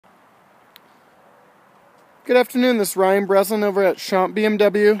Good afternoon, this is Ryan Breslin over at Champ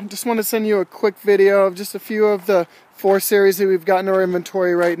BMW. Just want to send you a quick video of just a few of the 4 series that we've got in our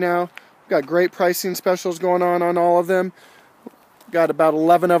inventory right now. We've got great pricing specials going on all of them. We've got about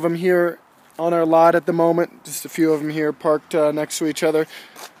 11 of them here on our lot at the moment. Just a few of them here parked next to each other.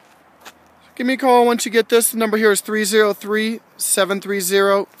 Give me a call once you get this. The number here is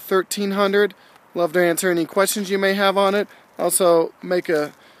 303-730-1300. Love to answer any questions you may have on it. Also make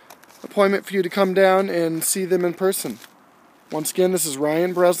a appointment for you to come down and see them in person. Once again, this is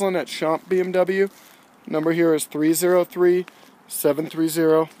Ryan Breslin at Champ BMW. Number here is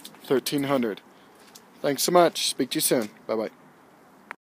 303-730-1300. Thanks so much. Speak to you soon. Bye-bye.